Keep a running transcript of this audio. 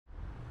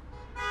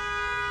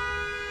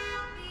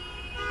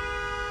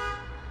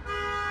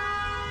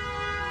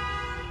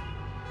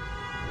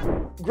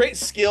great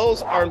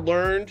skills are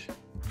learned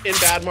in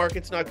bad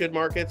markets, not good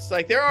markets.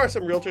 Like there are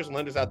some realtors and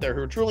lenders out there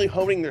who are truly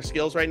honing their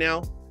skills right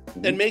now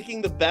and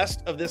making the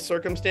best of this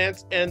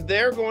circumstance. And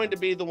they're going to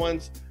be the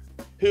ones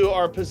who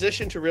are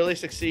positioned to really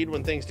succeed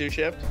when things do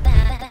shift.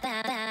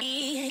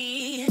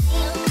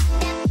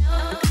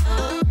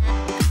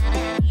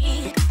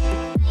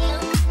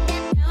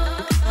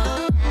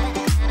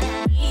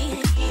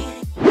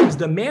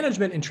 The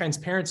management and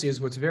transparency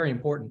is what's very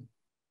important.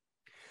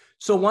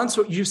 So once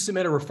you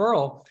submit a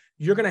referral,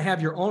 you're going to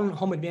have your own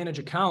Home Advantage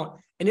account,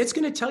 and it's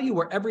going to tell you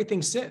where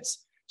everything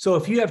sits. So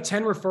if you have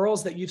 10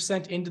 referrals that you've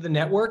sent into the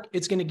network,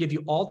 it's going to give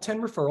you all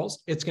 10 referrals.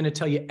 It's going to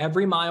tell you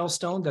every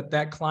milestone that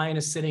that client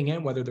is sitting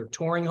in, whether they're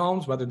touring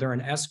homes, whether they're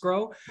in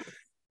escrow.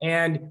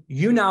 And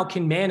you now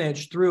can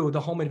manage through the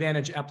Home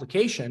Advantage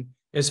application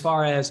as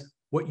far as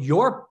what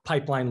your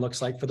pipeline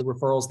looks like for the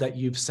referrals that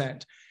you've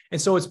sent. And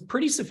so it's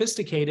pretty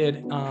sophisticated,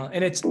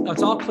 and it's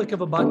all click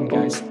of a button,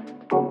 guys.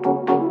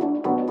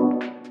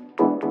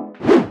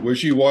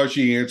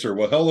 Wishy-washy answer.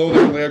 Well, hello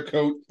there, Lab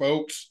Coat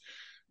folks.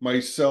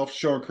 Myself,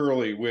 Shawn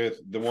Kerley, with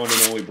the one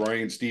and only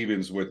Brian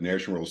Stevens with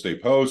National Real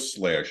Estate Post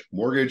 /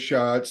 Mortgage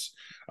Shots.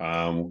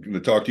 We're going to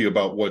talk to you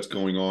about what's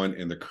going on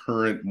in the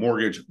current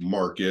mortgage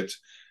market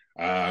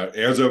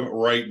as of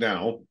right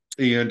now.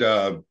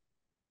 And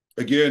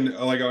again,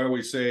 like I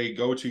always say,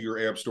 go to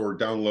your app store,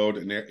 download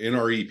an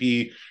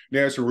NREP,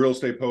 National Real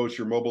Estate Post,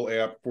 your mobile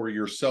app for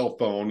your cell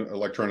phone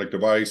electronic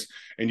device,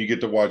 and you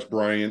get to watch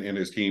Brian and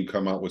his team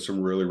come out with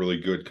some really, really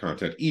good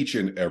content each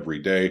and every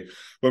day.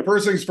 But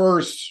first things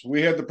first,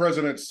 we had the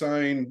president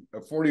sign a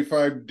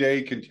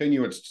 45-day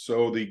continuance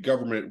so the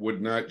government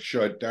would not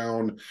shut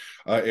down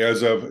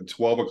as of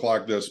 12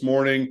 o'clock this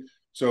morning.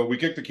 So we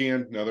kicked the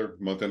can another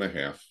month and a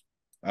half.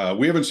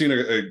 We haven't seen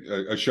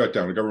a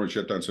shutdown, a government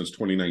shutdown since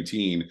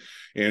 2019.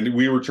 And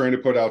we were trying to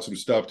put out some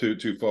stuff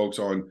to folks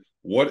on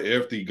what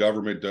if the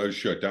government does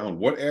shut down?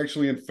 What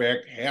actually, in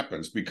fact,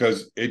 happens?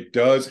 Because it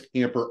does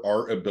hamper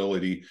our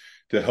ability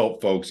to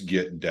help folks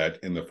get debt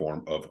in the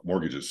form of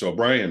mortgages. So,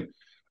 Brian,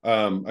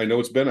 I know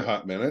it's been a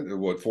hot minute,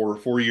 what,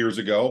 four years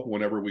ago,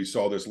 whenever we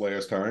saw this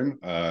last time,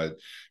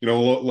 you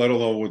know, let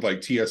alone with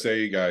like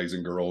TSA guys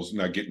and girls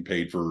not getting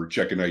paid for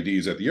checking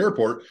IDs at the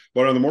airport.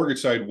 But on the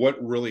mortgage side,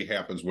 what really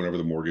happens whenever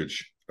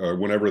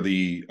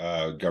the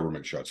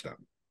government shuts down?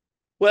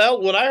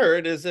 Well, what I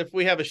heard is if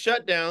we have a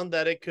shutdown,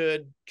 that it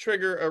could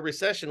trigger a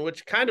recession,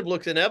 which kind of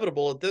looks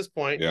inevitable at this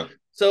point. Yeah.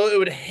 So it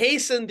would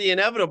hasten the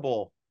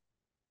inevitable.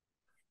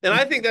 And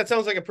I think that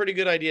sounds like a pretty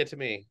good idea to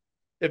me.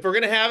 If we're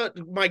going to have it,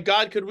 my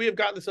God, could we have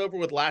gotten this over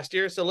with last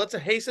year? So let's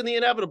hasten the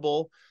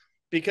inevitable,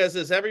 because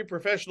as every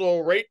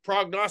professional rate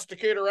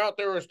prognosticator out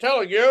there is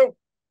telling you,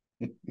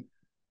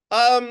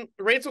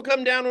 rates will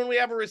come down when we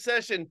have a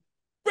recession.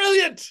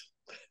 Brilliant.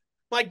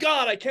 My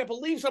God, I can't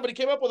believe somebody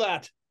came up with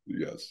that.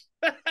 Yes.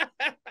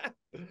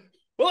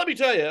 Well, let me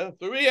tell you,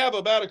 if we have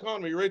a bad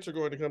economy, rates are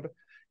going to come down.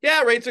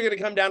 Yeah, rates are going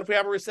to come down if we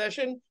have a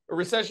recession. A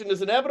recession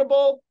is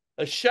inevitable.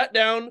 A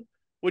shutdown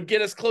would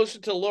get us closer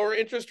to lower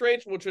interest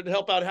rates, which would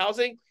help out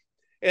housing.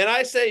 And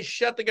I say,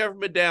 shut the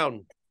government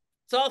down.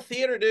 It's all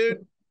theater,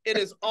 dude. It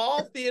is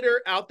all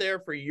theater out there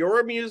for your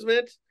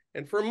amusement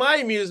and for my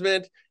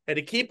amusement, and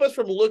to keep us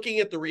from looking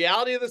at the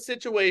reality of the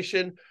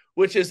situation,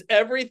 which is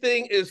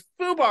everything is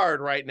foobarred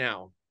right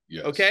now.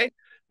 Yes. Okay?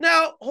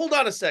 Now, hold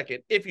on a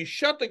second. If you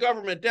shut the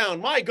government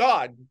down, my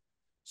God,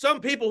 some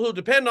people who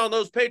depend on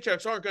those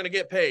paychecks aren't going to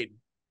get paid.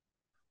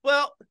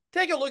 Well,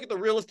 take a look at the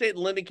real estate and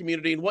lending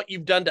community and what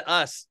you've done to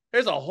us.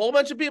 There's a whole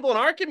bunch of people in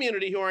our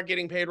community who aren't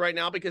getting paid right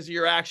now because of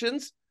your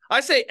actions. I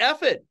say,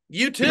 F it.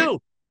 You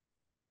too.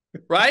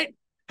 Right?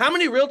 How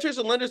many realtors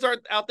and lenders are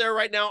out there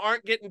right now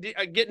aren't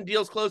getting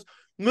deals closed,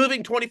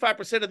 moving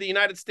 25% of the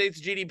United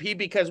States GDP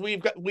because we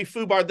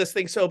foobarred this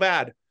thing so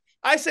bad?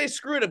 I say,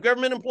 screw it. If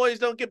government employees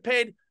don't get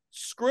paid,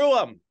 screw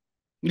them.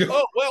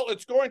 Oh, well,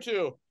 it's going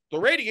to. The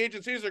rating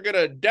agencies are going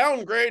to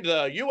downgrade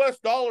the U.S.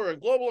 dollar and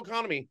global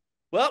economy.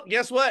 Well,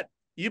 guess what?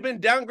 You've been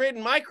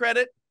downgrading my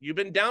credit. You've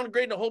been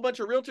downgrading a whole bunch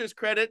of realtors'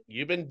 credit.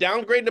 You've been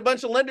downgrading a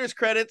bunch of lenders'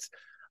 credits.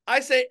 I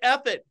say,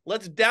 F it.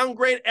 Let's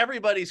downgrade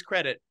everybody's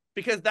credit,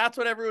 because that's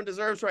what everyone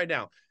deserves right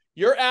now.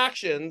 Your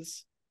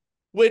actions,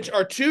 which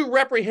are too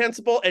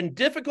reprehensible and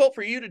difficult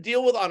for you to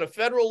deal with on a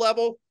federal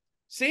level,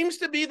 seems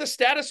to be the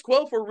status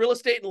quo for real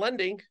estate and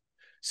lending.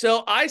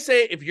 So I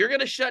say, if you're going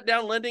to shut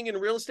down lending in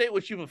real estate,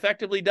 which you've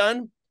effectively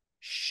done,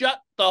 shut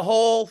the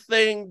whole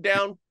thing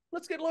down.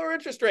 Let's get lower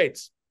interest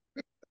rates.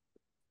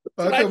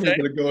 I thought we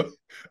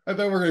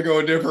were going to go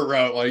a different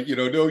route, like, you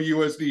know, no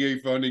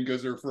USDA funding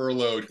because they're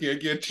furloughed.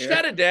 Can't get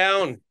shut it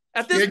down.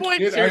 At this point,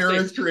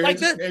 seriously,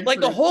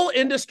 like the whole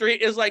industry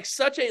is like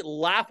such a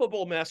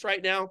laughable mess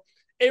right now,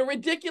 a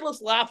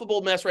ridiculous,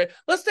 laughable mess. Right?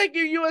 Let's take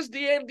your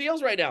USDA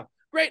deals right now.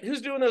 Great,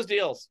 who's doing those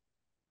deals?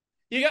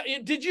 Do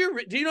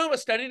you know a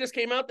study just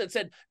came out that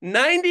said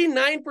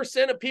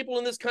 99% of people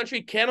in this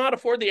country cannot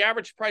afford the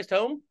average priced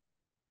home?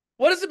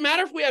 What does it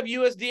matter if we have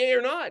USDA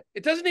or not?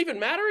 It doesn't even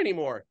matter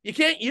anymore. You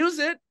can't use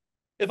it.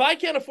 If I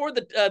can't afford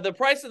the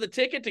price of the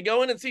ticket to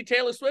go in and see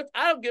Taylor Swift,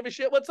 I don't give a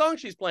shit what song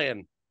she's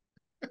playing.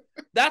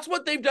 That's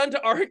what they've done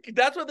to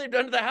that's what they've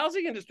done to the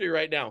housing industry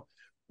right now.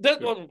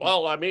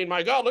 Well, I mean,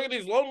 my God, look at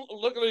these loan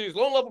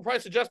level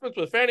price adjustments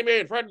with Fannie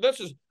Mae and Freddie. This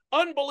is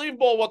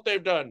unbelievable what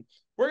they've done.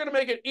 We're going to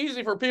make it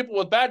easy for people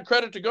with bad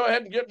credit to go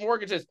ahead and get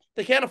mortgages.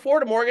 They can't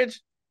afford a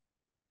mortgage.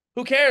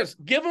 Who cares?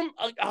 Give them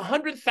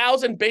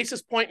 100,000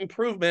 basis point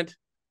improvement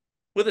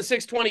with a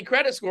 620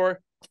 credit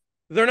score.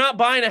 They're not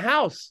buying a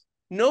house.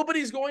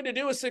 Nobody's going to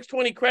do a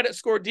 620 credit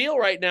score deal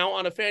right now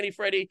on a Fannie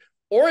Freddie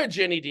or a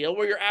Ginnie deal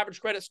where your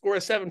average credit score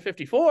is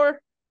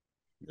 754.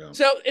 Yeah.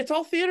 So it's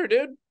all theater,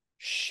 dude.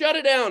 Shut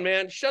it down,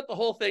 man. Shut the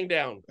whole thing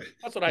down.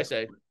 That's what I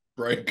say.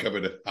 Brian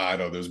coming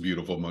hot on those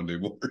beautiful Monday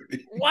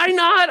mornings. Why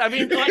not? I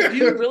mean, like, do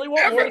you really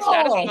want more of the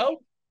status quo?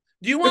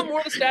 Do you want more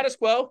of the status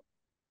quo?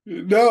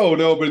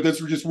 No, but this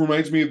just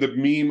reminds me of the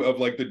meme of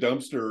like the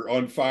dumpster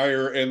on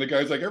fire and the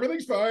guy's like,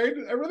 everything's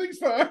fine. Everything's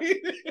fine.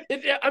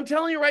 I'm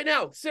telling you right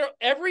now, Sarah,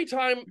 every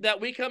time that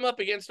we come up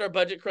against our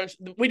budget crunch,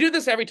 we do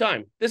this every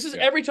time. This is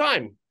every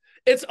time.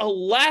 It's a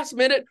last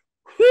minute,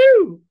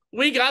 whoo,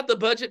 we got the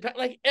budget,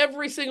 like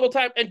every single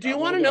time. And do you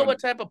want to know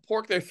what type of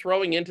pork they're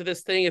throwing into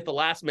this thing at the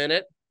last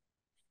minute?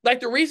 Like,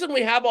 the reason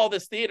we have all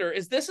this theater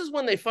is this is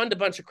when they fund a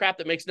bunch of crap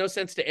that makes no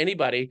sense to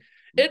anybody.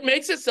 It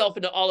makes itself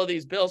into all of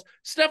these bills,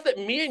 stuff that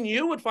me and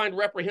you would find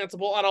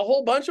reprehensible on a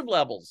whole bunch of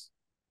levels.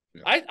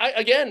 Yeah.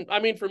 I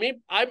mean, for me,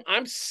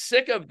 I'm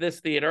sick of this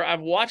theater.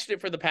 I've watched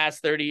it for the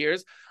past 30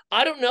 years.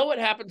 I don't know what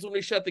happens when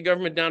we shut the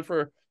government down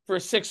for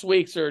 6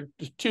 weeks or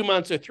 2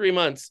 months or 3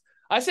 months.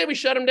 I say we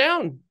shut them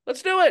down.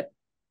 Let's do it.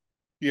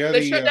 Yeah,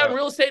 they shut down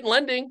real estate and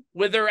lending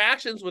with their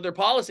actions, with their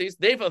policies.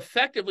 They've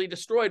effectively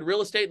destroyed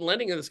real estate and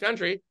lending in this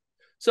country.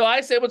 So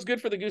I say what's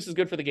good for the goose is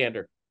good for the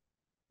gander.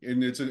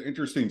 And it's an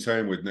interesting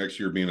time with next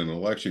year being an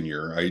election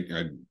year.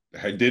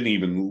 I didn't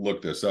even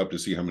look this up to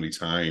see how many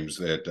times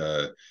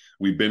that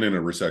we've been in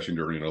a recession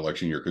during an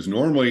election year, because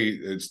normally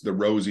it's the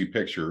rosy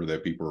picture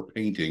that people are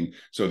painting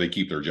so they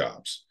keep their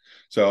jobs.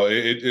 So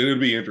it'll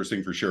be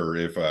interesting for sure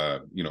if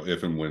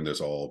if and when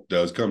this all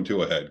does come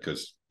to a head,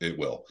 because it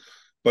will.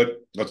 But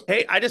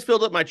hey, I just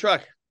filled up my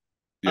truck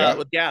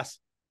with gas.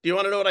 Do you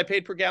want to know what I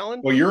paid per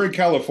gallon? Well, you're in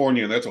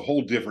California, and that's a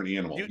whole different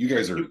animal. You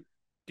guys are. Do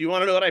you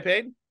want to know what I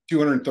paid?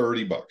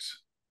 $230.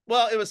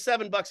 Well, it was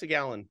 $7 a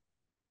gallon.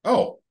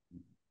 Oh,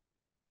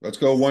 let's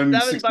go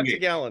 $7 a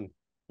gallon.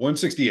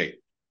 168.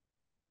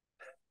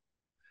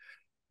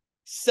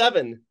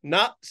 7,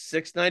 not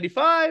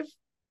 6.95.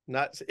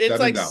 Not it's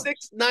like down.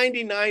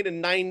 6.99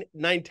 and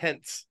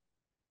 9/10.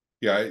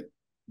 Yeah,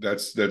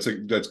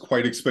 that's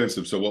quite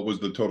expensive. So what was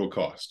the total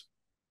cost?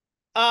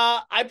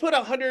 I put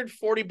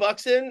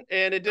 $140 in,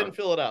 and it didn't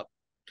fill it up.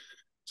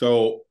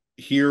 So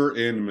here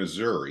in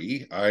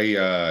Missouri,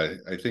 I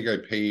think I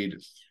paid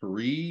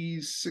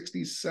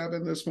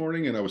 $367 this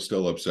morning, and I was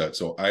still upset.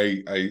 So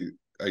I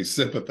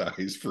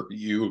sympathize for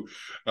you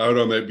out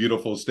on that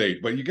beautiful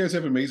state. But you guys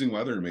have amazing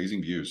weather,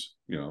 amazing views,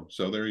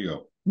 so there you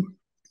go.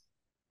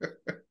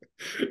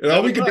 And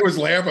all we can do is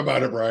laugh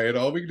about it, Brian.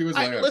 All we can do is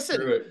laugh.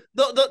 Listen,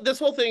 this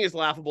whole thing is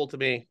laughable to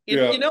me.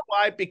 You know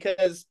why?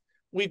 Because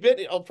we've been,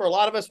 for a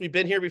lot of us, we've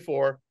been here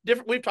before.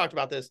 We've talked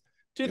about this.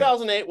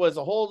 2008 was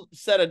a whole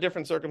set of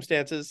different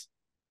circumstances.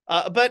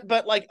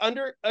 But like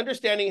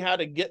understanding how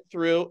to get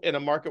through in a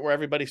market where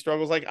everybody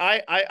struggles, like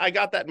I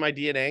got that in my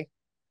DNA.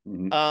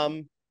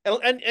 Mm-hmm.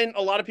 And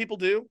a lot of people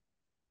do.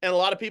 And a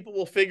lot of people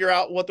will figure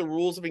out what the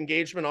rules of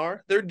engagement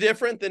are. They're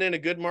different than in a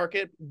good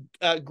market.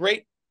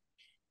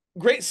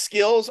 Great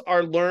skills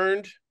are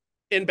learned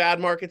in bad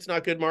markets,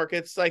 not good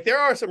markets. Like, there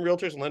are some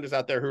realtors and lenders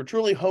out there who are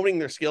truly honing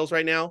their skills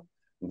right now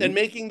and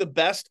making the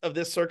best of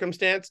this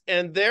circumstance.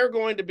 And they're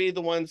going to be the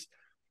ones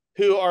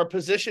who are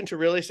positioned to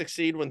really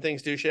succeed when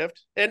things do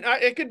shift. And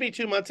it could be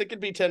 2 months, it could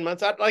be 10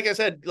 months. Like I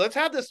said, let's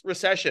have this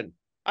recession.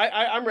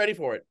 I'm ready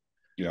for it.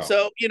 Yeah.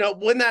 So,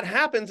 when that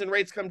happens and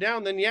rates come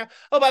down, then yeah.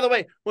 Oh, by the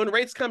way, when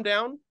rates come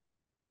down,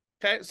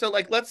 okay. So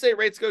like, let's say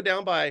rates go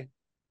down by,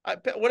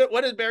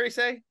 what did Barry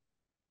say?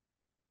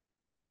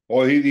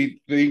 Well, he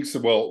thinks,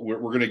 well, we're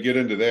going to get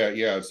into that.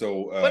 Yeah.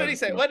 So what did he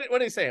say? What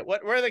did he say?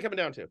 Where are they coming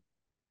down to?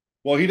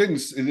 Well, he didn't.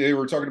 They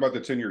were talking about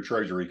the 10-year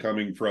treasury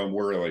coming from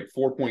where like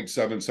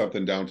 4.7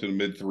 something down to the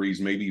mid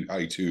threes, maybe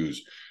high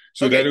twos.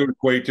 So that would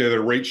equate to the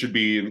rate should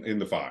be in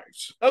the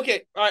fives.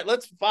 Okay. All right.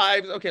 Let's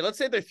fives. Okay. Let's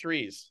say they're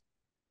threes.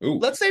 Ooh.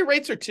 Let's say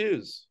rates are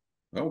twos.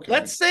 Okay.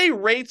 Let's say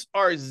rates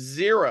are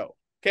 0.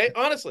 Okay.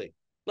 Honestly,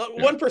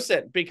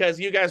 1%, because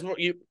you guys,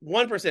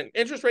 1%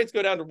 interest rates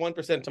go down to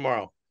 1%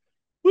 tomorrow.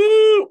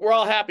 Woo! We're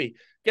all happy.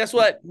 Guess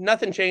what?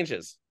 Nothing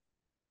changes.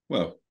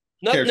 Well,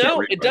 no,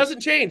 it doesn't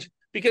change,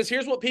 because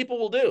here's what people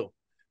will do.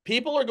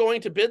 People are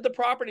going to bid the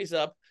properties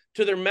up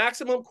to their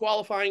maximum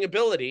qualifying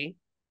ability.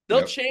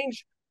 They'll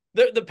change.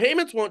 The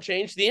payments won't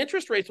change. The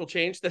interest rates will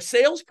change. The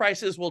sales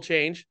prices will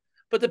change,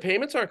 but the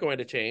payments aren't going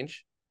to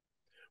change.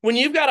 When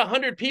you've got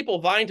 100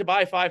 people vying to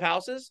buy 5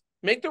 houses,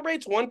 make the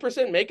rates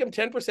 1%, make them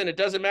 10%. It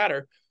doesn't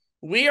matter.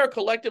 We are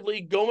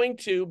collectively going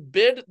to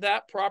bid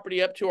that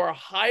property up to our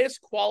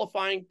highest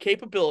qualifying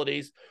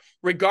capabilities,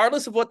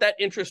 regardless of what that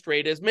interest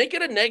rate is. Make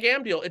it a neg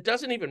am deal. It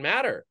doesn't even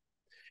matter.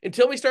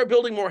 Until we start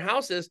building more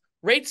houses,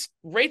 Rates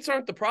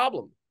aren't the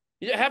problem.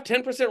 You have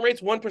 10%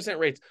 rates, 1%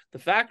 rates. The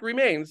fact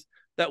remains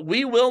that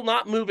we will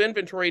not move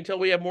inventory until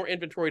we have more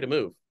inventory to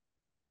move.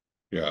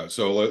 Yeah,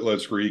 so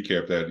let's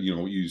recap that.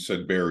 You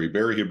said Barry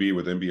Habib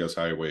with MBS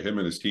Highway. Him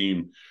and his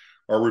team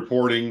are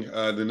reporting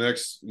the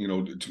next,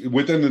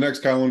 within the next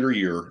calendar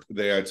year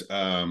that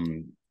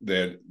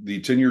that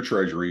the 10-year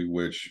Treasury,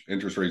 which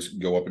interest rates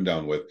go up and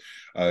down with,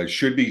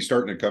 should be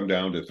starting to come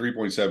down to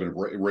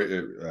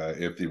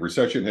 3.7. If the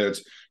recession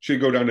hits, should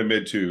go down to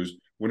mid twos.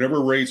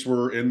 Whenever rates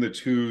were in the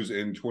twos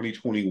in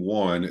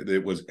 2021,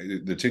 it was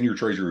the 10-year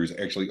Treasury was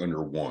actually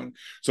under 1.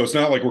 So it's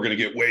not like we're going to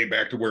get way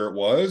back to where it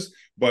was,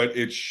 but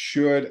it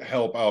should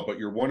help out. But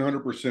you're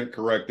 100%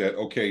 correct that,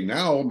 okay,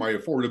 now my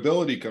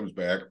affordability comes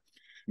back.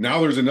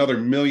 Now there's another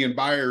 1 million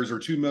buyers or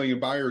 2 million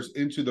buyers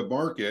into the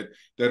market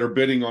that are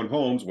bidding on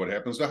homes. What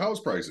happens to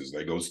house prices?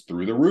 They go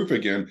through the roof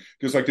again,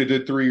 just like they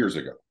did 3 years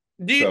ago.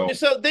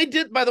 So they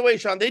did, by the way,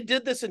 Shawn, they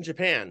did this in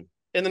Japan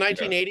in the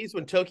 1980s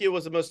when Tokyo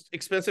was the most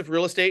expensive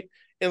real estate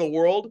in the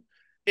world.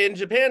 In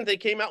Japan, they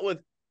came out with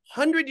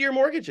 100-year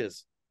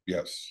mortgages.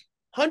 Yes.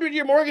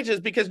 100-year mortgages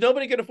because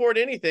nobody could afford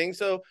anything.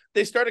 So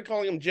they started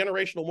calling them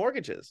generational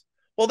mortgages.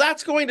 Well,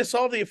 that's going to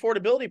solve the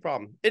affordability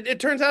problem. It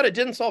turns out it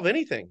didn't solve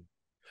anything.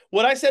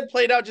 What I said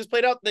played out.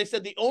 They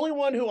said the only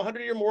one who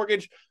 100-year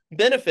mortgage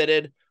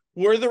benefited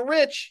were the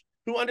rich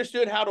who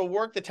understood how to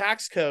work the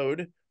tax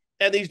code.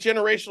 And these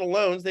generational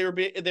loans, they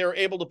were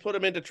able to put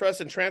them into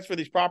trust and transfer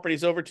these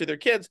properties over to their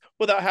kids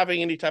without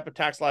having any type of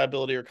tax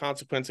liability or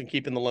consequence and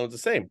keeping the loans the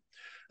same.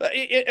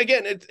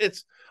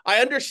 I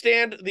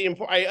understand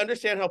I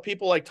understand how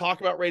people like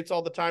talk about rates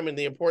all the time and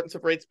the importance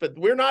of rates, but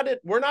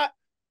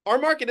our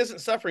market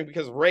isn't suffering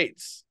because of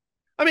rates.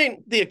 I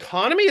mean, the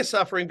economy is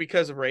suffering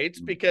because of rates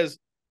because,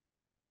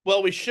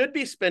 well, we should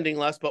be spending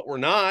less, but we're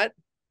not.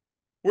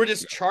 We're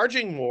just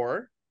charging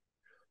more.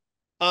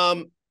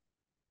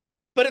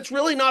 But it's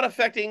really not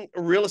affecting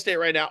real estate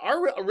right now.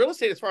 Our real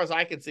estate, as far as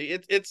I can see,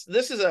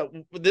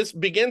 this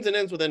begins and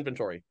ends with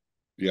inventory.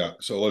 Yeah.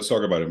 So let's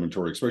talk about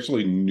inventory,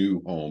 especially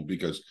new home,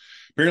 because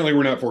apparently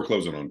we're not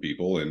foreclosing on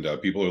people and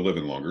people are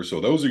living longer. So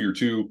those are your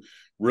two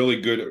really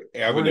good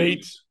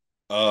avenues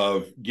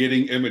of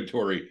getting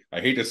inventory.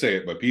 I hate to say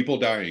it, but people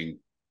dying,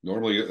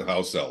 normally the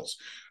house sells.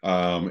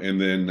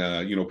 And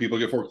then, people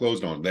get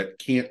foreclosed on that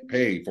can't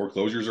pay.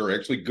 Foreclosures are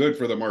actually good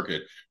for the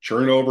market.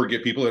 Churn over,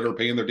 get people that are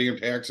paying their damn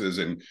taxes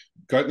and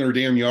cutting their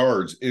damn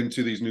yards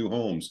into these new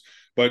homes.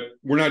 But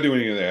we're not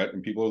doing any of that,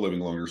 and people are living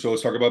longer. So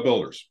let's talk about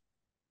builders.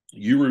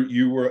 You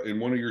were in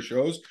one of your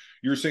shows,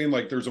 you're saying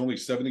like there's only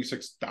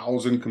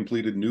 76,000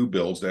 completed new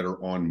builds that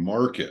are on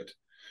market.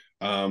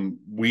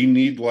 We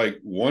need like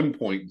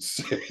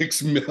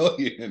 1.6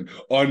 million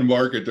on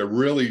market to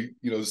really,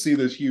 see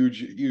this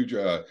huge,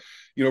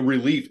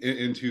 relief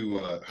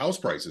into house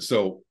prices.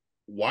 So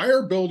why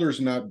are builders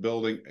not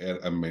building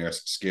at a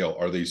mass scale?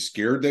 Are they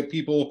scared that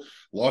people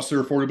lost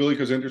their affordability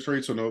because interest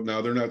rates? So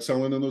now they're not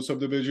selling in those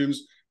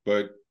subdivisions,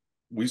 but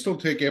we still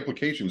take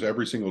applications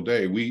every single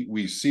day.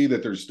 We see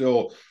that there's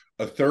still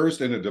a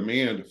thirst and a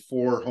demand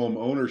for home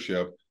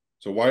ownership.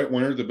 So why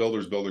aren't the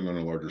builders building on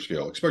a larger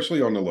scale,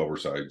 especially on the lower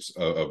sides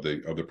of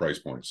the price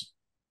points?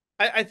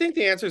 I think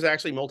the answer is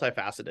actually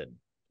multifaceted.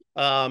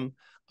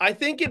 I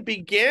think it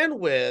began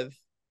with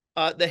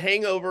the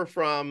hangover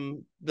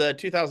from the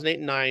 2008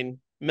 and 9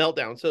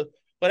 meltdown. So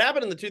what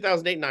happened in the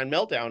 2008 and 9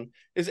 meltdown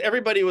is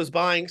everybody was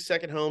buying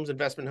second homes,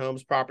 investment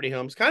homes, property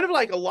homes, kind of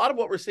like a lot of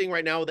what we're seeing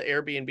right now with the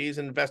Airbnbs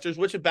and investors,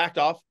 which have backed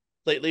off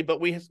lately. But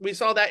we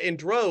saw that in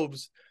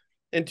droves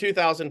in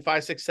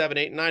 2005, 6, 7,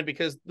 8, and 9,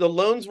 because the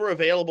loans were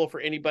available for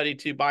anybody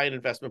to buy an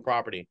investment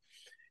property.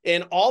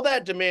 And all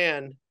that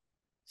demand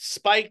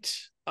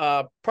spiked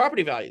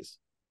property values.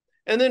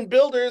 And then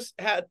builders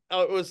had,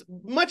 it was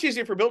much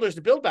easier for builders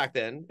to build back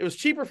then. It was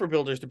cheaper for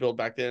builders to build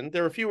back then.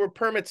 There were fewer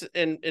permits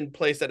in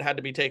place that had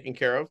to be taken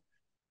care of.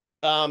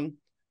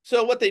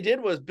 So what they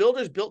did was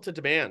builders built to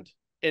demand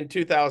in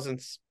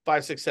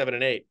 2005, 6, 7,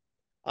 and 8.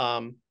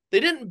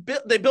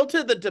 They built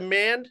to the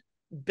demand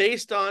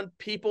based on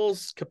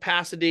people's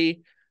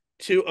capacity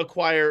to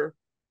acquire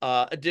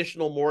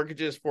additional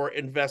mortgages for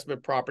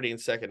investment property and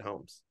second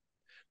homes,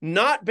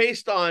 not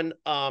based on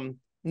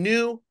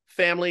new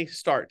family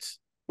starts,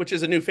 which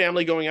is a new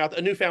family going out,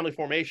 a new family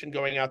formation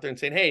going out there and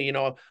saying, hey,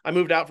 I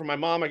moved out from my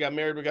mom, I got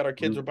married, we got our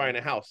kids, we're buying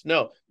a house.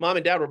 No, mom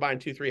and dad were buying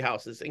 2, 3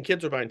 houses and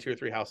kids were buying 2 or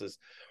 3 houses.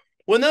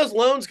 When those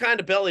loans kind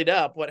of bellied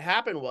up, what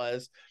happened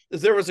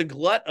is there was a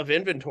glut of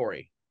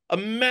inventory, a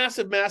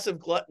massive, massive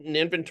glut in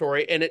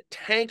inventory, and it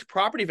tanked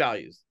property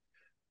values.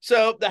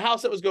 So the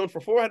house that was going for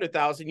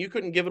 $400,000, you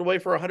couldn't give it away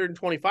for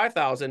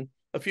 $125,000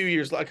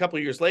 a couple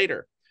of years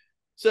later.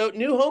 So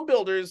new home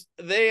builders,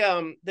 they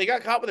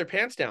got caught with their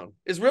pants down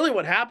is really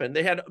what happened.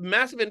 They had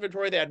massive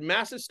inventory. They had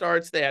massive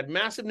starts. They had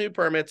massive new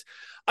permits.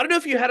 I don't know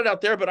if you had it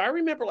out there, but I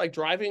remember like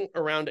driving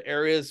around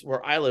areas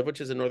where I live,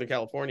 which is in Northern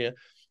California,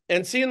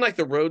 and seeing like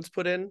the roads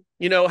put in,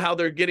 how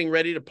they're getting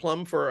ready to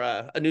plumb for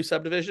a new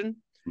subdivision,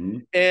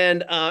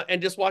 and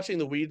just watching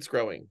the weeds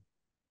growing.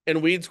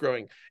 And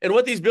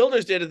what these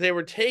builders did is they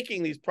were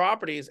taking these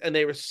properties and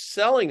they were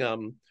selling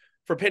them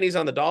for pennies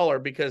on the dollar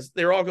because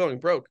they're all going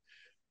broke.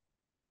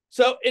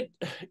 So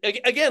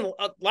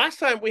last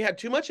time we had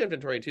too much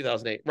inventory in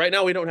 2008. Right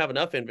now we don't have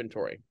enough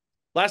inventory.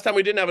 Last time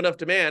we didn't have enough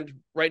demand.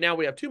 Right now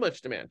we have too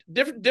much demand.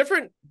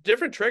 Different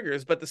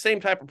triggers, but the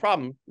same type of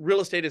problem. Real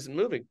estate isn't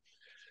moving.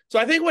 So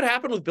I think what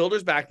happened with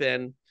builders back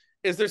then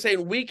is they're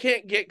saying we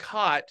can't get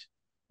caught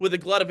with a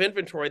glut of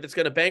inventory that's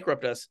going to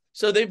bankrupt us.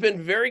 So they've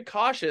been very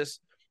cautious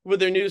with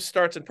their new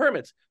starts and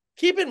permits.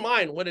 Keep in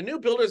mind, when a new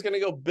builder is going to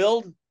go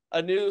build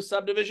a new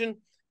subdivision,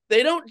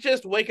 they don't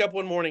just wake up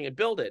one morning and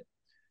build it.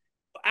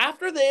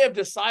 After they have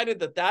decided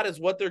that that is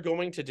what they're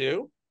going to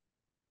do,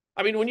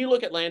 I mean, when you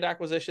look at land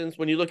acquisitions,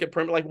 when you look at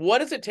permit, like what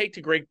does it take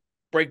to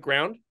break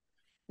ground?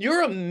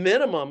 You're a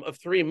minimum of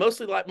 3, most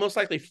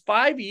likely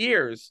 5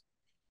 years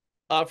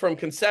from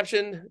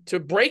conception to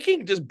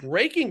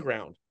breaking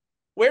ground.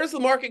 Where's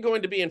the market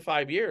going to be in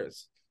 5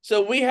 years?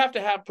 So we have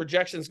to have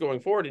projections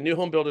going forward, and new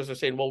home builders are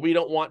saying, well, we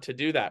don't want to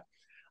do that.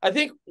 I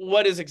think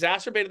what has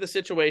exacerbated the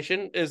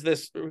situation is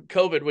this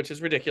COVID, which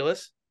is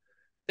ridiculous.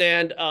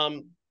 And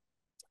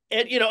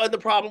the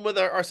problem with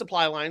our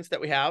supply lines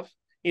that we have,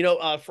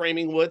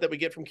 framing wood that we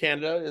get from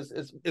Canada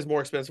is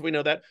more expensive. We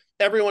know that.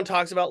 Everyone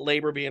talks about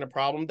labor being a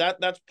problem.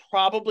 That's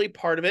probably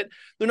part of it.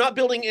 They're not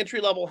building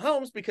entry-level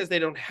homes because they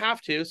don't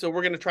have to. So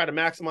we're going to try to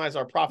maximize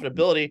our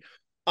profitability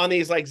on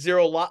these like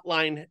 0 lot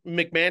line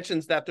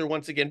McMansions that they're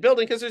once again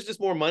building because there's just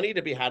more money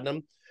to be had in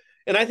them.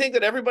 And I think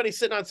that everybody's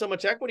sitting on so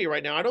much equity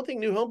right now. I don't think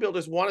new home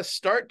builders want to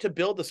start to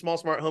build the small,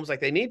 smart homes like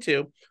they need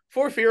to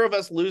for fear of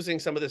us losing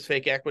some of this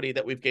fake equity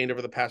that we've gained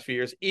over the past few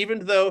years,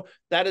 even though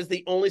that is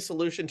the only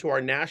solution to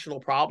our national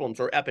problems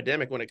or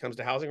epidemic when it comes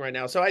to housing right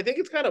now. So I think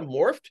it's kind of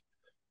morphed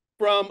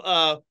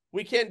from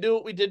we can't do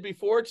what we did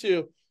before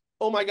to,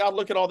 oh my God,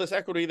 look at all this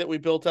equity that we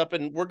built up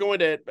and we're going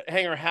to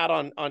hang our hat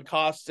on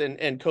costs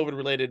and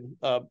COVID-related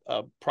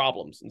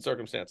problems and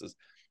circumstances.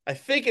 I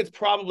think it's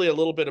probably a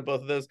little bit of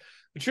both of those.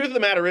 The truth of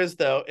the matter is,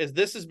 though, is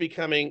this is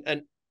becoming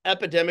an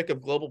epidemic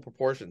of global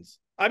proportions.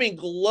 I mean,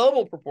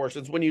 global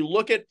proportions. When you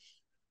look at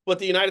what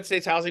the United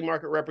States housing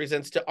market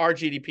represents to our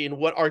GDP and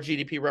what our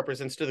GDP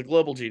represents to the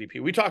global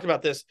GDP. We talked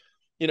about this,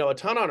 a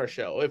ton on our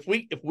show. If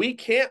we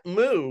can't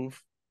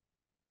move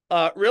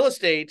real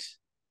estate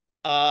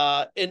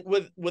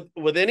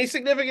with any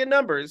significant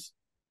numbers,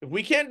 if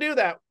we can't do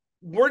that,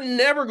 we're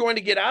never going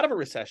to get out of a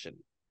recession.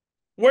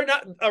 We're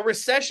not a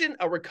recession,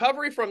 a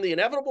recovery from the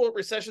inevitable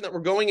recession that we're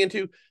going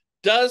into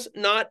does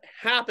not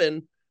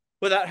happen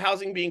without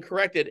housing being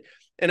corrected.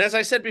 And as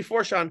I said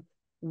before, Shawn,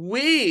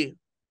 we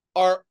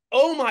are,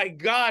 oh my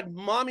God,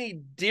 mommy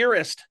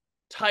dearest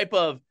type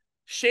of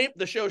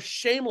the show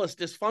shameless,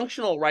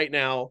 dysfunctional right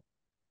now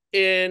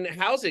in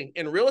housing,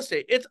 in real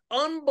estate. It's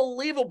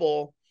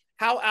unbelievable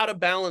how out of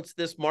balance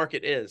this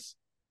market is.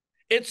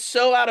 It's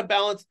so out of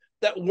balance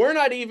that we're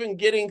not even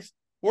getting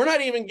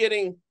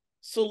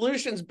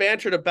solutions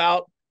bantered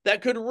about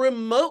that could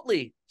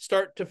remotely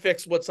start to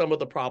fix what some of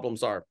the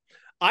problems are.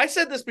 I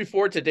said this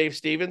before to Dave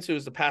Stevens, who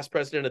is the past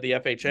president of the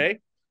FHA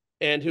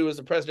and who is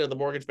the president of the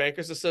Mortgage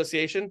Bankers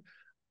Association.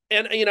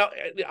 And,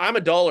 I'm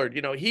a dullard.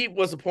 He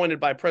was appointed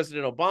by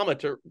President Obama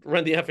to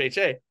run the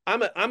FHA.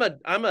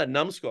 I'm a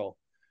numbskull.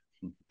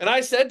 And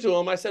I said to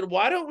him,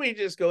 why don't we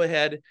just go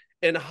ahead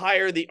and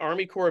hire the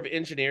Army Corps of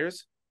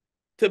Engineers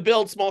to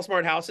build small,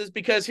 smart houses?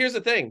 Because here's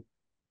the thing.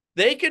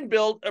 They can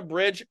build a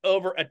bridge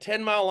over a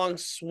 10-mile-long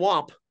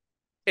swamp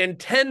in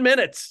 10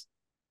 minutes.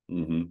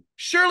 Mm-hmm.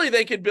 Surely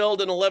they could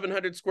build an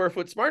 1,100 square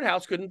foot smart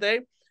house, couldn't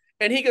they?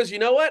 And he goes, you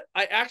know what?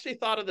 I actually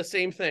thought of the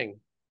same thing.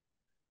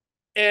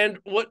 And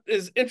what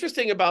is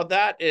interesting about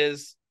that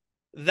is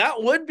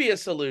that would be a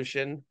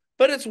solution,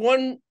 but it's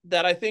one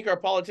that I think our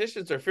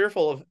politicians are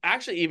fearful of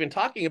actually even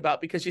talking about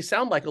because you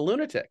sound like a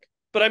lunatic.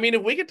 But I mean,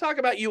 if we could talk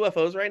about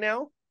UFOs right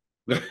now,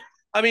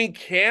 I mean,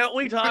 can't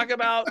we talk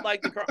about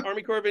like the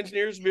Army Corps of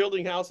Engineers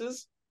building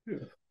houses? Yeah.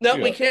 No,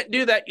 we can't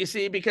do that, you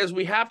see, because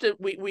we have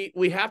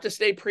to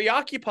stay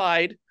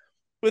preoccupied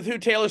with who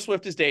Taylor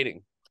Swift is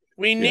dating.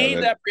 We need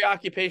that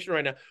preoccupation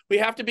right now. We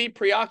have to be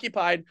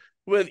preoccupied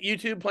with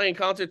YouTube playing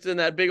concerts in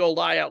that big old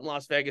lie out in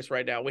Las Vegas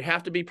right now. We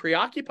have to be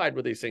preoccupied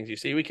with these things, you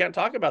see. We can't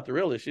talk about the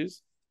real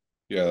issues.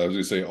 Yeah, I was going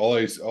to say,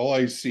 all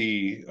I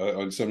see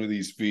on some of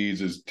these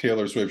feeds is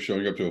Taylor Swift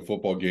showing up to a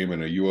football game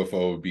and a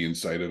UFO being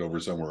sighted over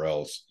somewhere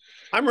else.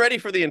 I'm ready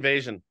for the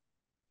invasion.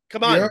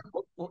 Come on.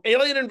 Yeah.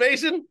 Alien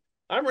invasion?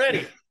 I'm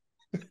ready.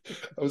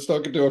 I was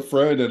talking to a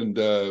friend and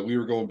we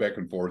were going back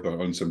and forth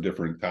on some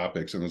different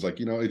topics. And I was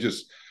like,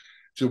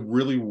 it's a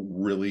really,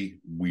 really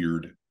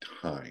weird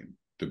time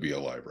to be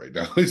alive right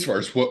now as far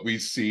as what we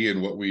see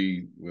and what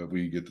we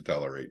get to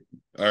tolerate.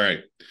 All right.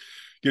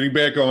 Getting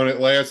back on it,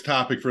 last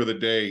topic for the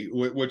day,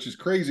 which is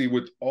crazy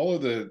with all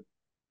of the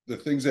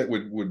things that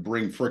would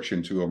bring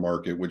friction to a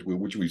market, which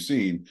we've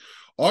seen.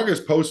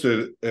 August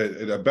posted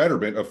a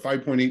betterment of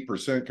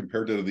 5.8%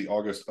 compared to the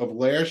August of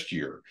last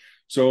year.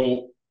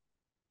 So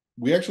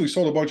we actually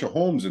sold a bunch of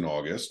homes in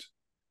August.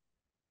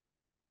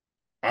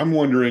 I'm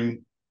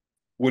wondering,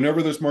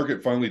 whenever this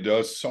market finally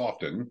does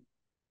soften,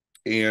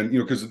 and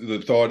because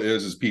the thought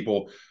is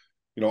people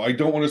I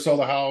don't want to sell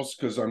the house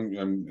because I'm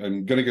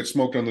going to get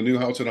smoked on the new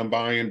house that I'm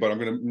buying, but I'm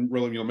going to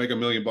really, make $1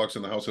 million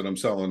in the house that I'm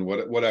selling,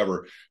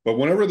 whatever. But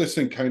whenever this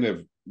thing kind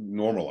of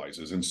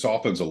normalizes and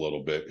softens a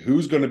little bit,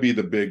 who's going to be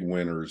the big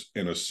winners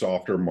in a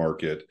softer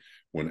market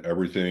when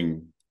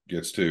everything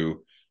gets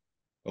to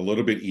a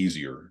little bit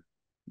easier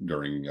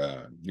during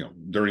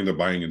the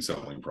buying and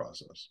selling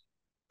process?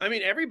 I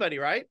mean, everybody,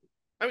 right?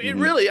 I mean,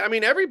 really, I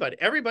mean,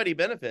 everybody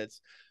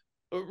benefits.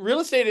 Real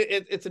estate,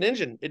 it's an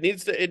engine. It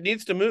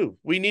needs to move.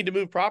 We need to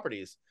move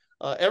properties.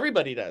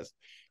 Everybody does.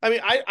 I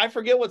mean, I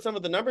forget what some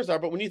of the numbers are,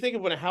 but when you think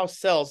of when a house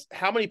sells,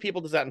 how many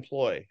people does that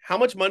employ? How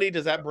much money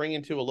does that bring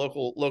into a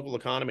local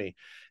economy?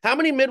 How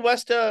many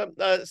Midwest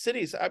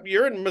cities?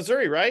 You're in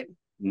Missouri, right?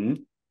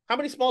 Mm-hmm. How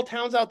many small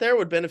towns out there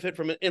would benefit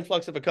from an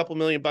influx of a couple $1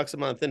 million a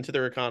month into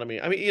their economy?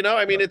 I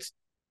mean,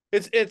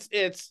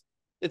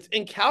 it's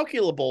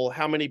incalculable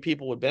how many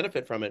people would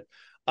benefit from it.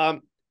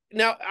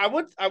 Now,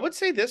 I would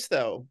say this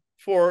though,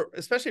 for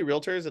especially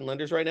realtors and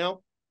lenders right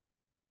now,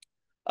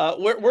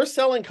 we're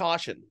selling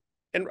caution.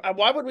 And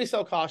why would we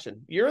sell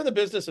caution? You're in the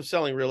business of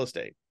selling real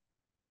estate,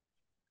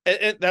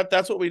 and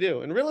that's what we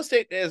do. And real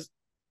estate as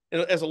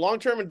a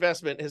long-term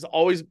investment has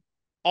always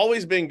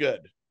been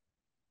good.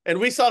 And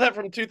we saw that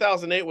from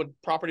 2008 when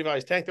property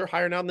values tanked. They're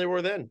higher now than they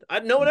were then.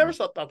 No one ever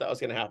thought that was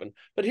going to happen.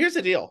 But here's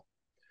the deal.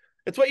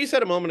 It's what you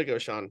said a moment ago,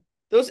 Shawn.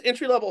 Those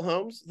entry-level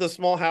homes, the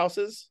small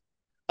houses,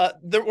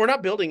 we're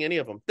not building any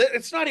of them.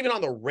 It's not even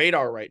on the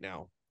radar right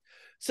now.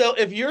 So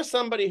if you're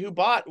somebody who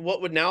bought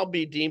what would now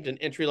be deemed an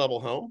entry-level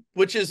home,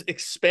 which is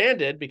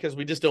expanded because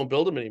we just don't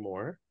build them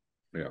anymore.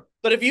 Yeah.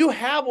 But if you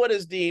have what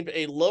is deemed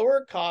a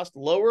lower cost,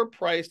 lower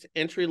priced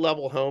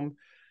entry-level home,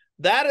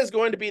 that is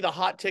going to be the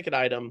hot ticket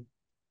item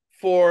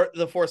for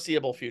the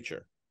foreseeable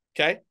future.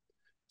 Okay.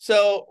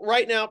 So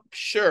right now,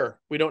 sure,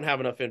 we don't have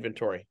enough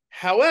inventory.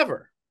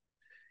 However,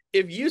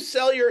 if you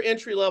sell your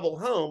entry-level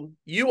home,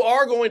 you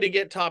are going to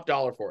get top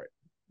dollar for it.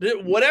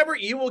 Whatever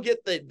you will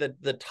get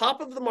the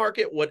top of the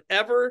market,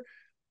 whatever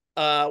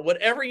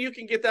you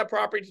can get that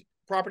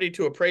property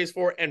to appraise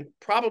for, and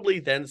probably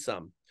then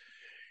some.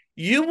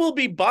 You will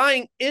be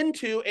buying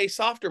into a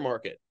softer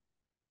market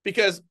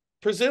because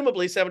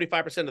presumably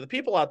 75% of the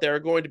people out there are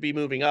going to be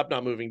moving up,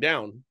 not moving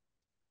down.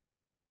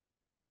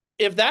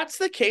 If that's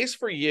the case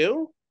for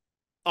you,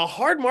 a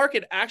hard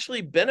market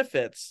actually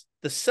benefits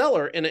the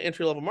seller in an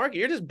entry-level market.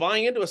 You're just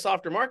buying into a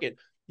softer market.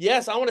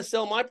 Yes, I want to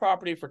sell my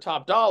property for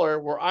top dollar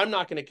where I'm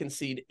not going to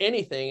concede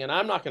anything and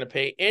I'm not going to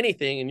pay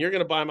anything, and you're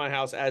going to buy my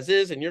house as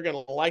is and you're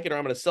going to like it, or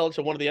I'm going to sell it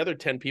to one of the other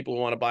 10 people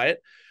who want to buy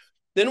it.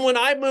 Then when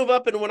I move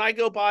up and when I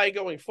go buy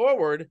going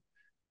forward,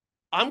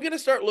 I'm going to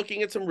start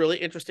looking at some really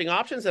interesting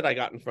options that I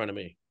got in front of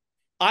me.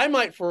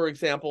 For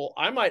example,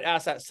 I might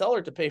ask that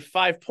seller to pay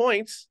 5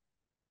 points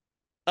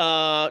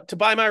to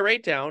buy my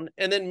rate down.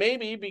 And then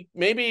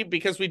maybe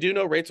because we do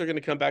know rates are going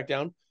to come back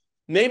down,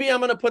 maybe I'm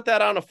going to put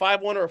that on a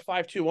 5-1 or a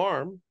 5-2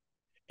 arm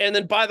and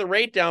then buy the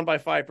rate down by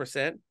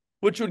 5%,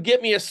 which would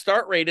get me a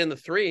start rate in the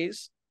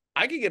 3s.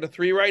 I could get a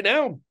 3 right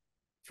now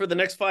for the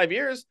next 5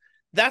 years.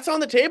 That's on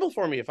the table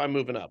for me if I'm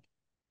moving up.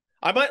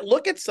 I might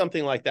look at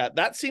something like that.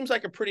 That seems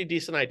like a pretty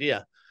decent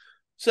idea.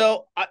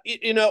 So,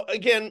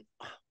 again,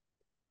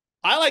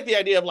 I like the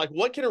idea of like,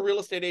 what can a real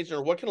estate agent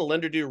or what can a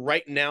lender do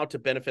right now to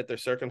benefit their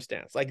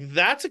circumstance? Like,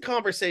 that's a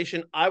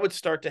conversation I would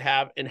start to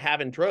have in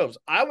droves.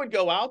 I would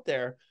go out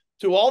there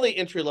to all the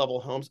entry-level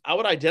homes. I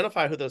would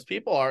identify who those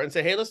people are and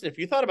say, hey, listen, if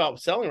you thought about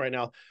selling right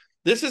now,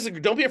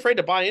 don't be afraid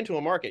to buy into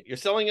a market. You're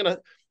selling you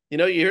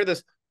hear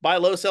this buy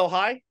low, sell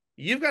high.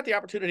 You've got the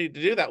opportunity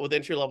to do that with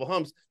entry-level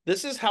homes.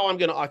 This is how I'm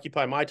going to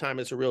occupy my time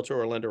as a realtor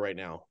or lender right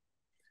now.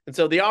 And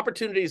so the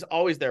opportunity is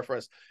always there for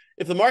us.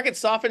 If the market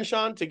softens,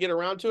 Shawn, to get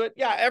around to it,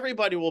 yeah,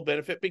 everybody will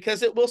benefit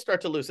because it will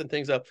start to loosen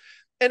things up.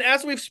 And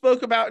as we've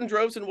spoke about in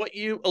droves and what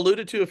you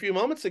alluded to a few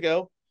moments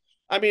ago,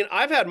 I mean,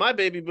 I've had my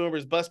baby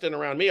boomers busting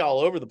around me all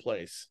over the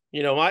place.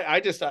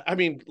 I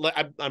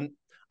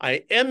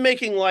am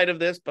making light of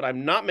this, but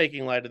I'm not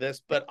making light of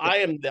this. But I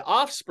am the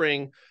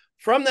offspring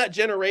from that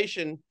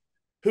generation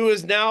who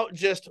is now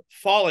just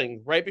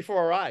falling right before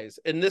our eyes.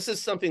 And this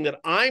is something that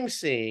I'm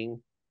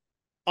seeing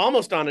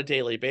almost on a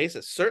daily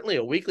basis, certainly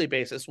a weekly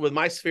basis, with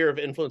my sphere of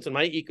influence and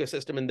my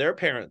ecosystem and their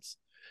parents.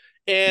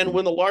 And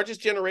when the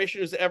largest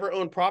generation who's ever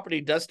owned property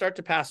does start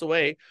to pass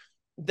away,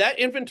 that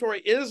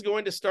inventory is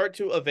going to start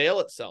to avail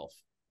itself.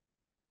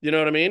 You know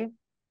what I mean?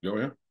 Oh,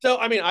 yeah. So,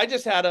 I mean, I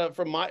just had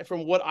from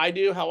what I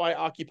do, how I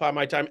occupy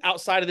my time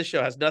outside of the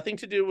show, has nothing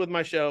to do with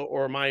my show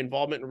or my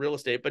involvement in real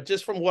estate, but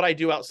just from what I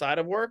do outside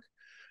of work.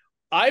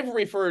 I've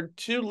referred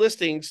 2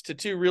 listings to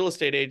 2 real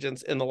estate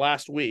agents in the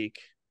last week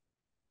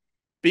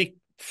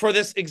for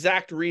this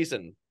exact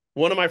reason.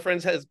 One of my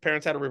friends, his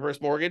parents had a reverse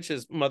mortgage.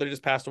 His mother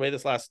just passed away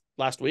this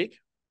last week.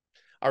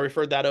 I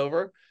referred that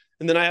over.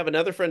 And then I have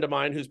another friend of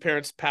mine whose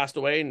parents passed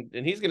away,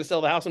 and he's going to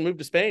sell the house and move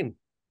to Spain.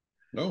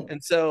 No.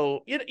 And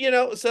so,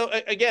 so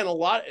again, a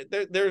lot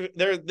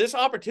this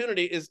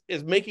opportunity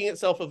is making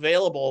itself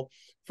available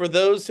for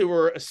those who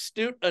are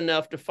astute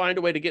enough to find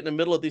a way to get in the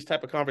middle of these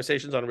type of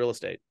conversations on real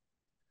estate.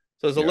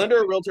 So as a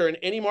lender or realtor in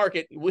any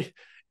market,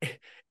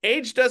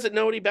 age doesn't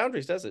know any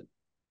boundaries, does it?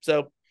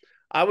 So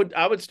I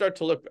would start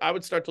to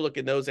look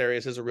in those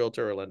areas as a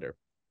realtor or lender.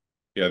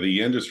 Yeah,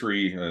 the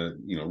industry,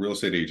 real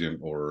estate agent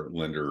or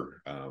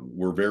lender,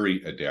 we're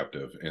very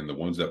adaptive, and the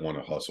ones that want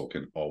to hustle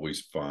can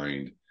always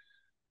find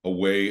a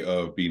way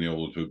of being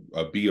able to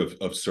be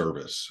of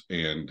service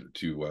and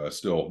to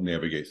still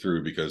navigate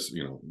through, because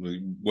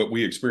what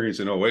we experienced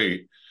in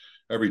 08,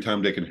 every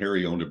time Dick and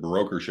Harry owned a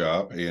broker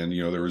shop, and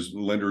there was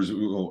lenders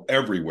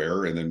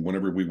everywhere, and then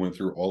whenever we went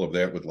through all of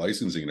that with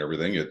licensing and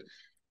everything, it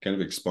kind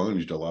of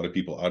expunged a lot of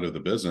people out of the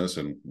business.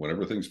 And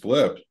whenever things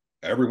flipped,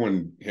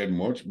 everyone had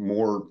much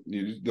more,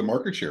 the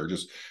market share,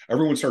 just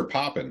everyone started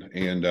popping.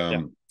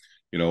 And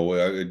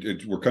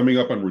we're coming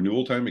up on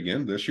renewal time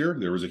again this year.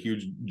 There was a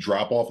huge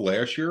drop off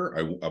last year.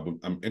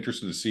 I'm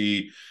interested to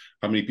see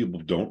how many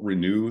people don't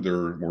renew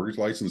their mortgage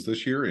license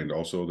this year, and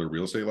also their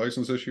real estate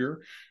license this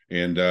year.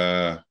 And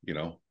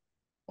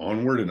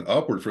onward and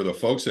upward for the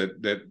folks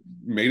that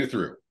made it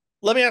through.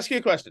 Let me ask you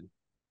a question.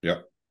 Yeah.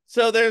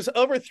 So there's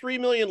over 3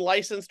 million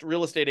licensed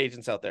real estate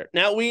agents out there.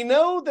 Now, we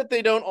know that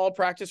they don't all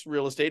practice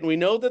real estate, and we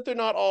know that they're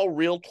not all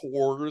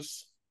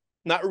realtors.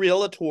 Not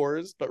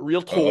realtors, but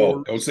realtors.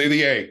 Oh, don't say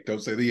the A.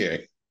 Don't say the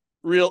A.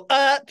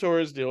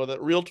 Realtors deal with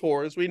it.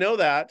 Realtors. We know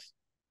that.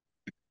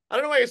 I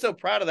don't know why you're so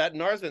proud of that.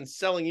 NAR's been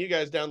selling you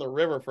guys down the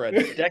river for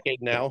a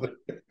decade now.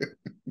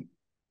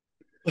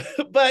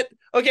 But,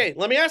 okay,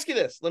 let me ask you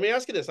this.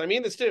 I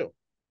mean this too.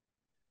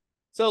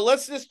 So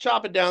let's just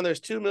chop it down. There's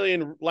 2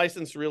 million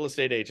licensed real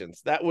estate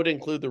agents. That would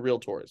include the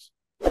realtors.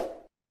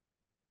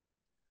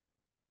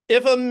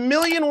 If 1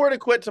 million were to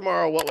quit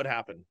tomorrow, what would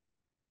happen?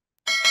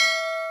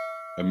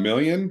 1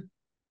 million?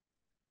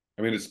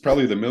 I mean, it's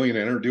probably the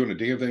millionaire doing a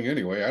damn thing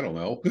anyway. I don't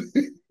know.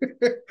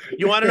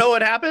 You want to know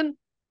what happened?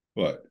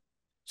 What?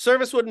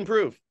 Service would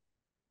improve.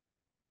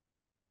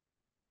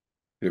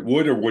 It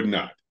would or would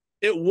not?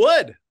 It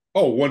would.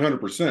 Oh,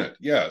 100%.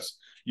 Yes.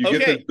 You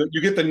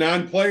get the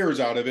non-players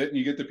out of it, and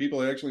you get the people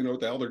that actually know what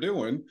the hell they're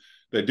doing.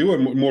 They do it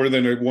more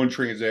than one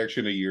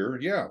transaction a year.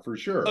 Yeah, for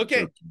sure.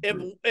 Okay.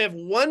 If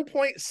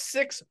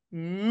 1.6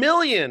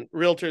 million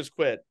realtors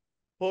quit,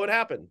 what would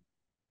happen?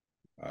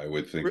 I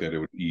would think that it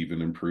would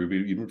even improve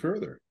even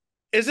further.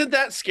 Isn't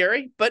that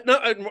scary? But no,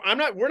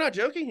 we're not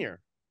joking here.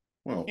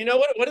 Well, you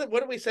know what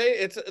did we say?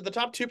 It's the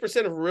top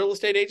 2% of real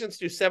estate agents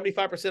do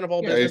 75% of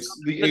all business.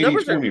 It's the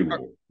 80-20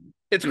 rule.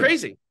 It's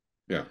crazy.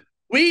 Yeah.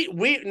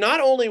 We not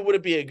only would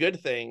it be a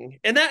good thing,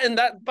 and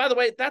that by the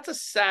way, that's a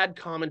sad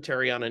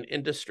commentary on an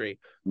industry,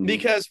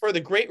 because for the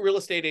great real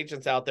estate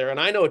agents out there, and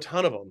I know a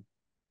ton of them,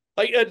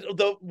 like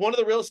one of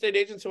the real estate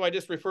agents who I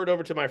just referred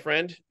over to my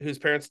friend whose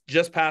parents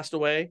just passed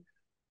away,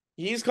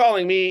 he's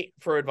calling me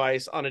for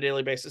advice on a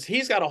daily basis.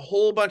 He's got a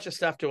whole bunch of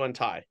stuff to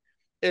untie,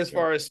 as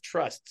far as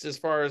trusts, as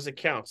far as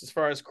accounts, as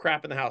far as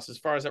crap in the house, as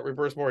far as that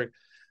reverse mortgage.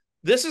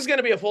 This is going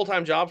to be a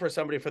full-time job for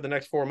somebody for the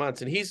next 4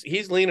 months. And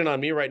he's leaning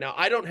on me right now.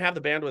 I don't have the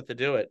bandwidth to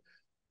do it.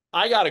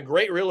 I got a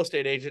great real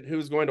estate agent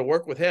who's going to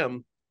work with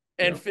him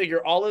and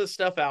figure all of this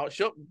stuff out.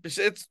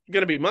 It's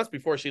going to be months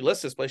before she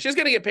lists this place. She's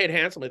going to get paid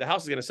handsomely. The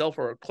house is going to sell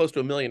for close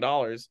to $1 million.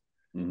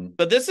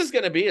 But this is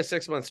going to be a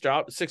 6-month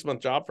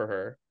job for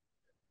her.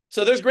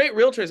 So there's great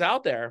realtors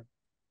out there.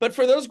 But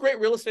for those great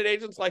real estate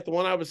agents like the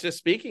one I was just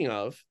speaking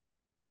of,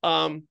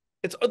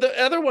 it's the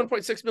other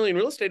 1.6 million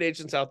real estate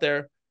agents out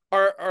there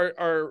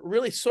are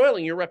really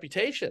soiling your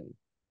reputation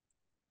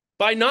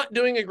by not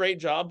doing a great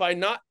job, by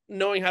not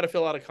knowing how to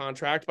fill out a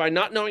contract, by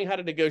not knowing how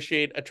to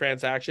negotiate a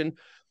transaction,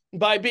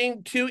 by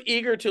being too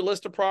eager to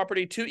list a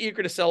property, too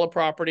eager to sell a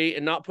property,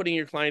 and not putting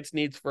your client's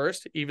needs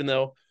first, even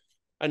though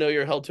I know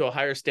you're held to a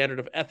higher standard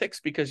of ethics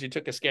because you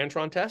took a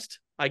Scantron test.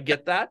 I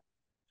get that.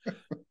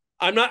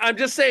 I'm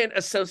just saying, a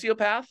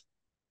sociopath.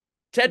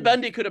 Ted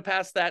Bundy could have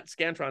passed that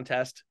Scantron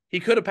test. He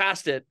could have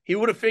passed it. He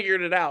would have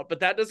figured it out. But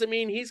that doesn't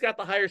mean he's got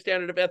the higher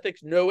standard of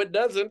ethics. No, it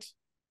doesn't.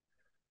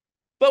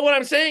 But what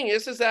I'm saying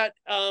is that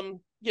the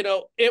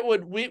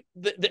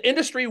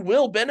industry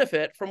will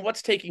benefit from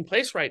what's taking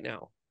place right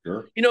now.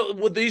 Sure.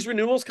 With these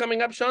renewals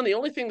coming up, Shawn, the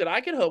only thing that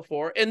I can hope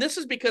for, and this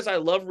is because I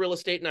love real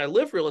estate and I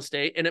live real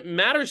estate, and it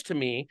matters to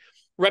me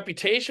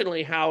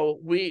reputationally how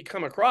we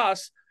come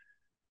across.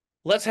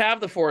 Let's have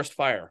the forest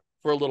fire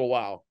for a little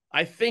while.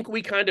 I think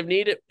we kind of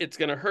need it. It's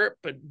going to hurt,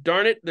 but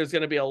darn it, there's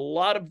going to be a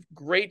lot of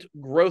great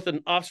growth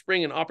and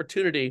offspring and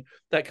opportunity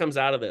that comes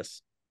out of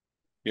this.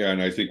 Yeah,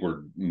 and I think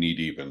we're knee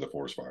deep in the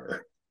forest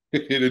fire.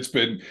 The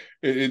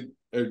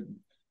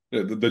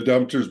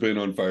dumpster's been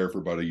on fire for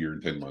about 1 year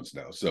and 10 months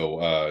now. So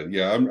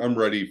I'm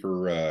ready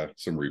for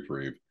some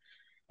reprieve.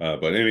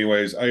 But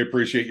anyways, I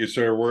appreciate you,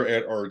 sir. We're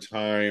at our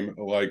time.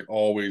 Like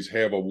always,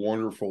 have a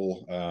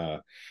wonderful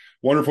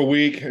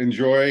week.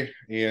 Enjoy,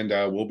 and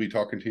we'll be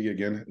talking to you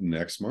again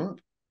next month.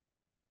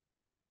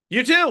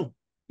 You too.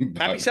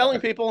 Happy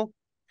selling, people.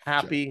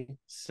 Happy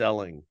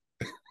selling.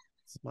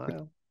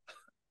 Smile.